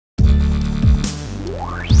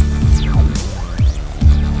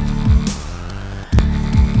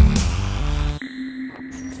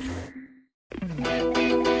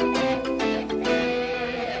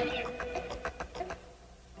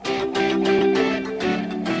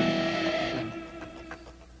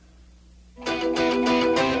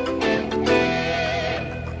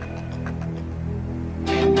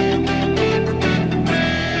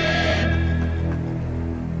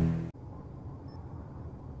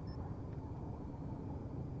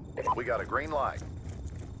We got a green light.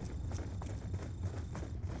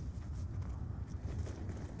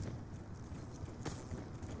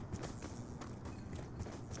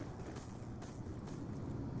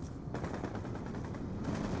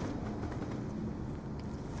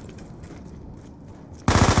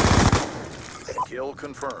 Kill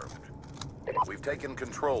confirmed. We've taken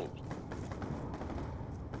control.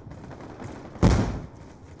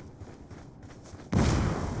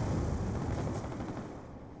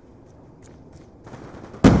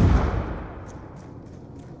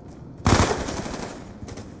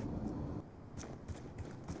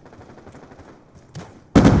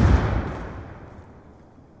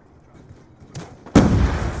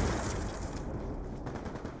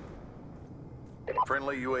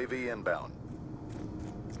 Friendly UAV inbound.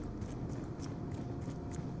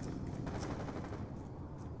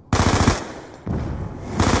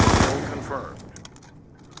 Kill confirmed.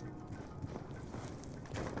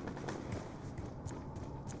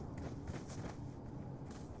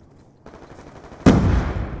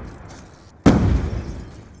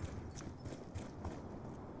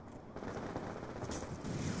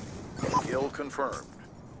 Kill confirmed.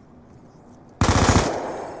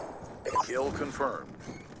 Kill confirmed.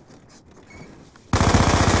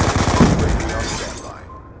 UAV on standby.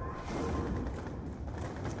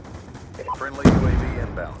 Friendly UAV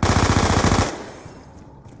inbound.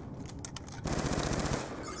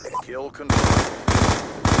 Kill confirmed.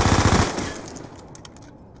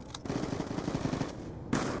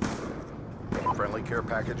 Friendly care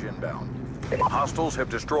package inbound. Hostiles have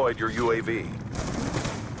destroyed your UAV.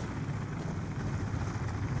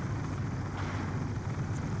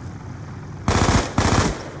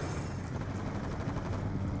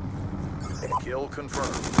 Kill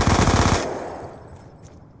confirmed.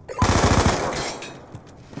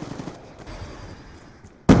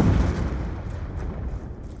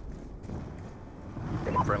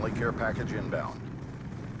 Friendly care package inbound.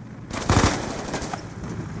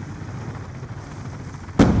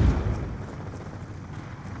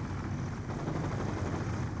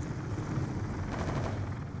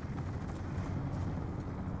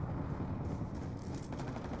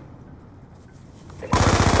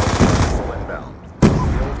 Inbound.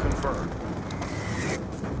 Kill confirmed.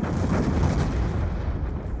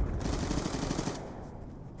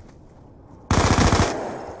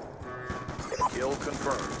 Kill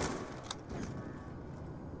confirmed.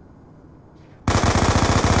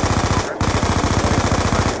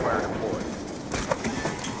 Fire deployed.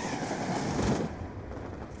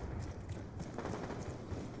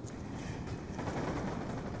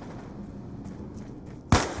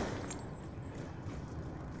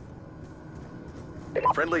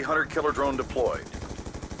 Friendly hunter-killer drone deployed.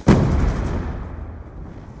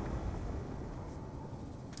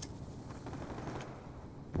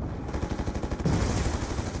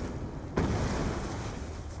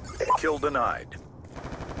 Kill denied.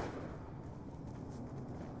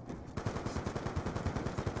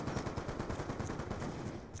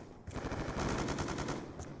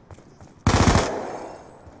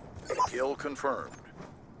 Kill confirmed.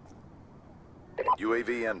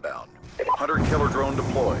 UAV inbound. Hunter-killer drone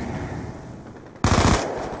deployed.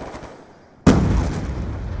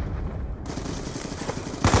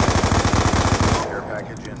 Care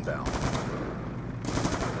package inbound.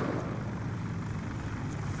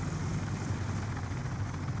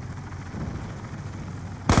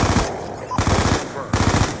 Confirmed.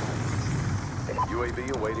 UAV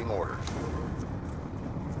awaiting orders.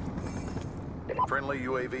 Friendly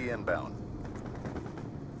UAV inbound.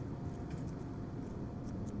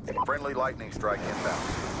 Friendly lightning strike inbound.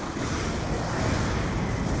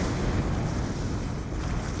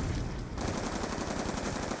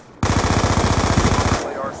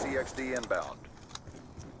 Friendly RCXD inbound.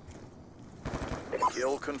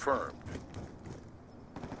 Kill confirmed.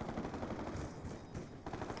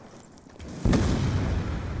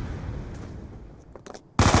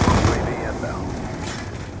 UAV inbound.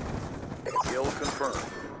 Kill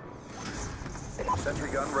confirmed. Sentry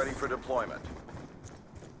gun ready for deployment.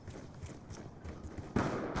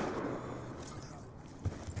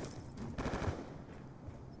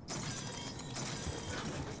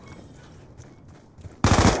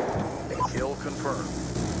 Kill confirmed.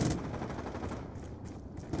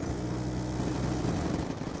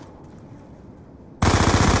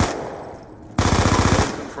 Kill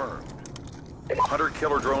confirmed.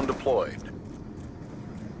 Hunter-killer drone deployed.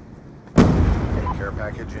 Care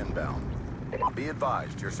package inbound. Be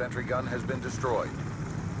advised, your sentry gun has been destroyed.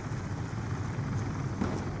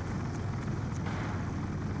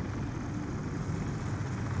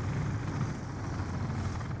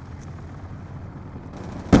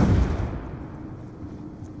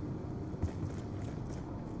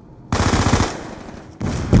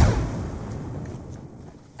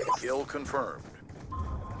 confirmed.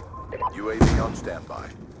 UAV on standby.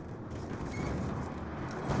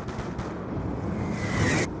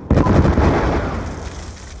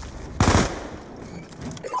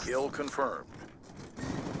 Kill confirmed.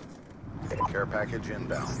 Care package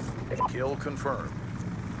inbound. Kill confirmed.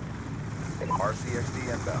 RCXD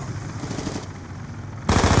inbound.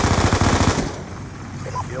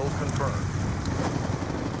 Kill confirmed.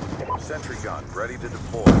 Sentry gun ready to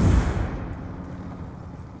deploy.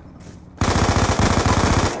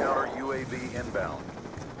 Counter UAV inbound.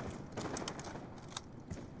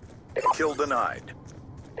 Kill denied.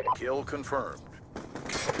 Kill confirmed.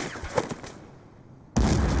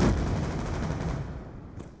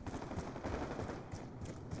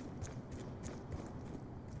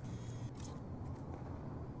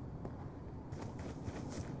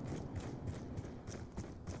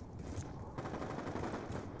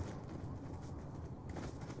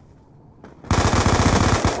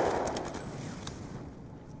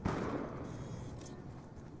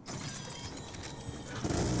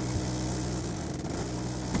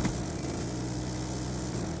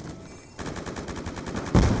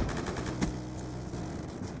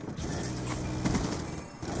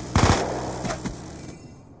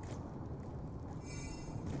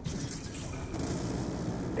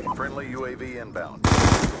 Friendly UAV inbound.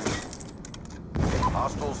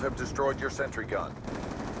 Hostiles have destroyed your sentry gun.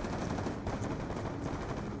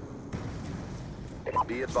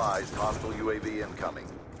 Be advised, hostile UAV incoming.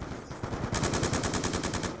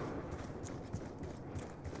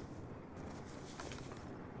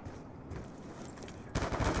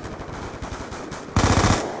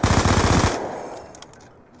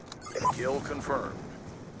 Kill confirmed.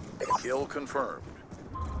 Kill confirmed.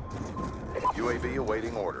 UAV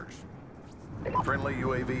awaiting orders. Friendly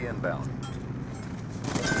UAV inbound.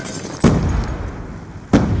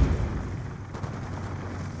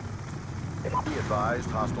 Be advised,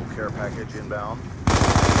 hostile care package inbound.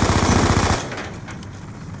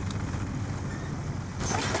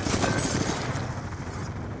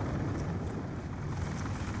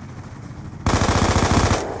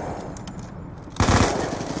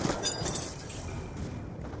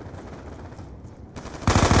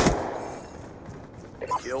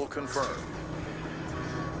 Kill confirmed.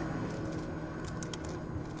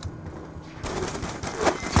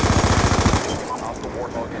 Hostile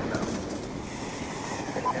Warthog inbound.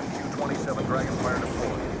 MQ-27 Dragonfire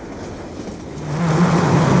deployed.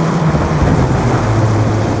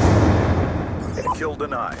 Kill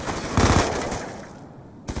denied.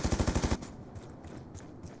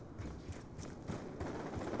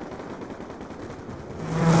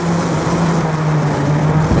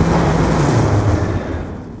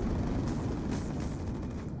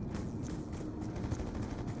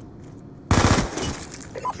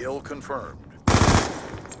 Kill confirmed.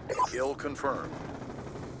 Kill confirmed.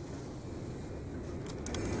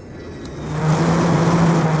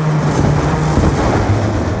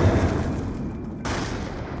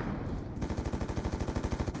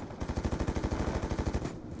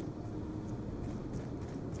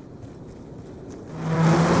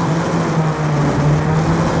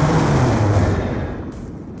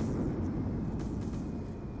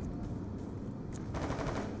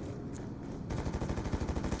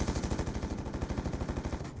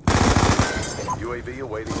 UAV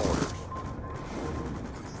awaiting orders.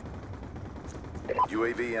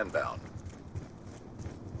 UAV inbound.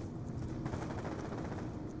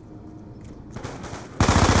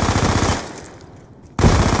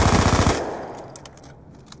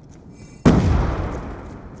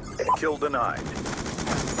 Kill denied.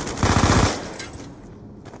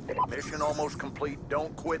 Mission almost complete.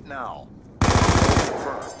 Don't quit now.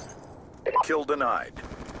 Confirmed. Kill denied.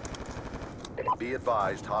 Be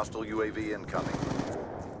advised, hostile UAV incoming.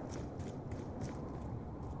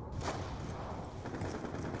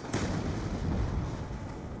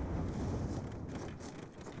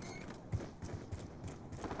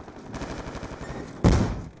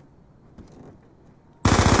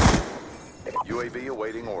 UAV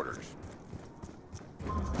awaiting orders.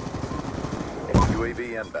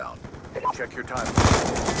 UAV inbound. Check your time.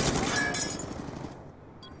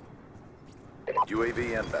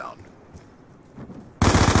 UAV inbound.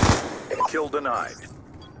 Kill denied.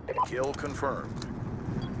 Kill confirmed.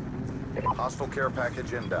 Hostile care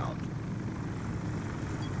package inbound.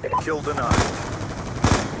 Kill denied.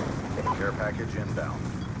 Care package inbound.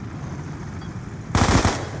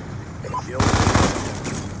 Kill denied.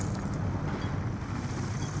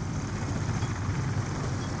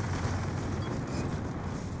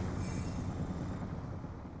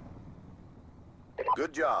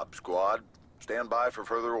 Good job, squad. Stand by for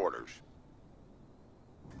further orders.